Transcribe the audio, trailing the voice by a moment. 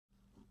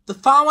The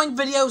following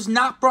video is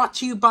not brought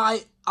to you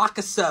by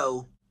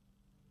Akaso.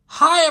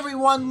 Hi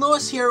everyone,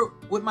 Lewis here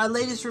with my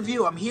latest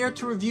review. I'm here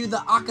to review the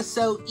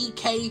Akaso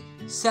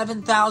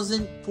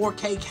EK7000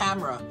 4K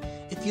camera.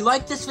 If you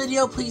like this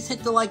video, please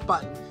hit the like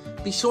button.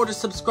 Be sure to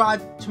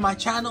subscribe to my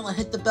channel and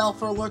hit the bell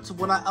for alerts of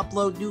when I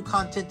upload new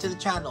content to the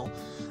channel,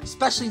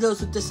 especially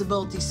those with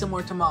disabilities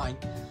similar to mine.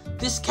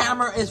 This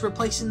camera is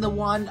replacing the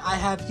one I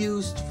have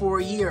used for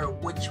a year,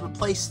 which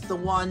replaced the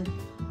one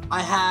I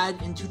had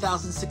in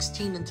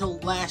 2016 until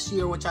last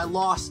year, which I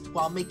lost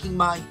while making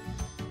my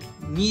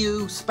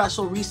new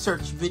special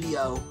research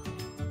video.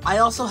 I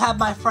also have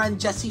my friend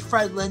Jessy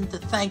Fredlund to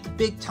thank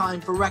big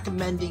time for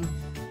recommending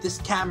this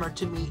camera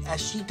to me,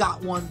 as she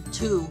got one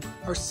too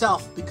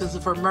herself because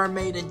of her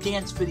mermaid and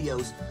dance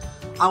videos.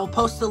 I will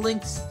post the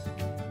links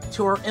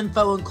to her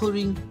info,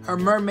 including her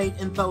mermaid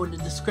info, in the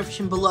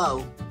description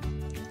below.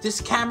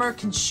 This camera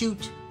can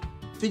shoot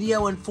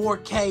video in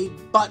 4K,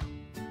 but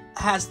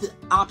has the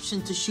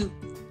option to shoot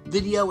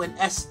video in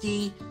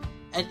SD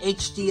and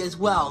HD as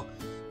well.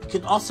 You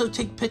can also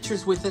take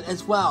pictures with it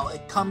as well.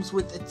 It comes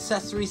with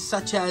accessories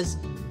such as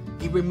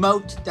a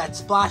remote that's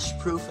splash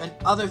proof and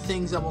other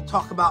things that we'll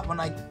talk about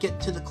when I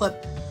get to the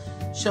clip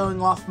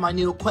showing off my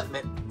new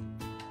equipment.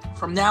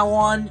 From now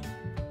on,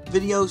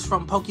 videos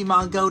from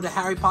Pokemon Go to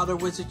Harry Potter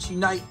Wizards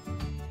Unite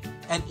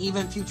and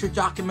even future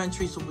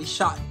documentaries will be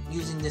shot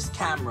using this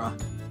camera.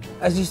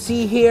 As you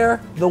see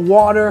here, the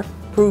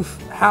waterproof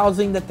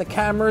housing that the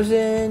camera's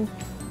in,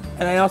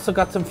 and I also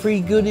got some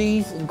free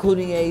goodies,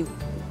 including a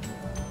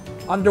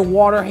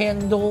underwater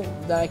handle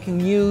that I can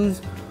use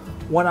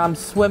when I'm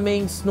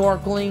swimming,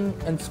 snorkeling,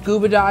 and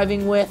scuba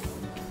diving with,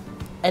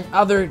 and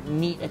other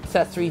neat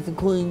accessories,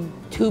 including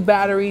 2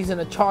 batteries and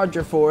a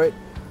charger for it,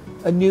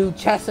 a new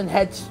chest and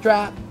head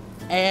strap,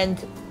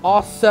 and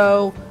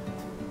also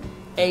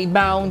a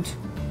mount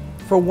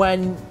for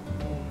when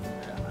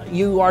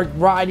you are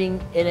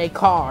riding in a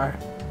car.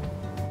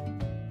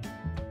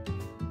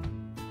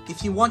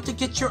 If you want to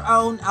get your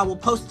own, I will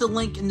post the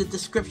link in the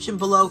description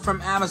below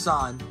from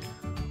Amazon.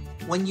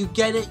 When you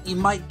get it, you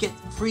might get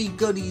free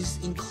goodies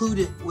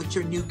included with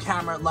your new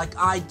camera like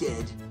I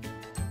did.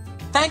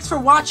 Thanks for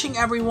watching,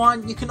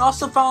 everyone. You can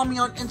also follow me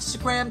on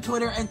Instagram,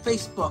 Twitter, and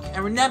Facebook.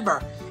 And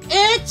remember,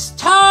 it's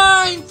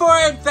time for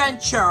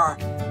adventure!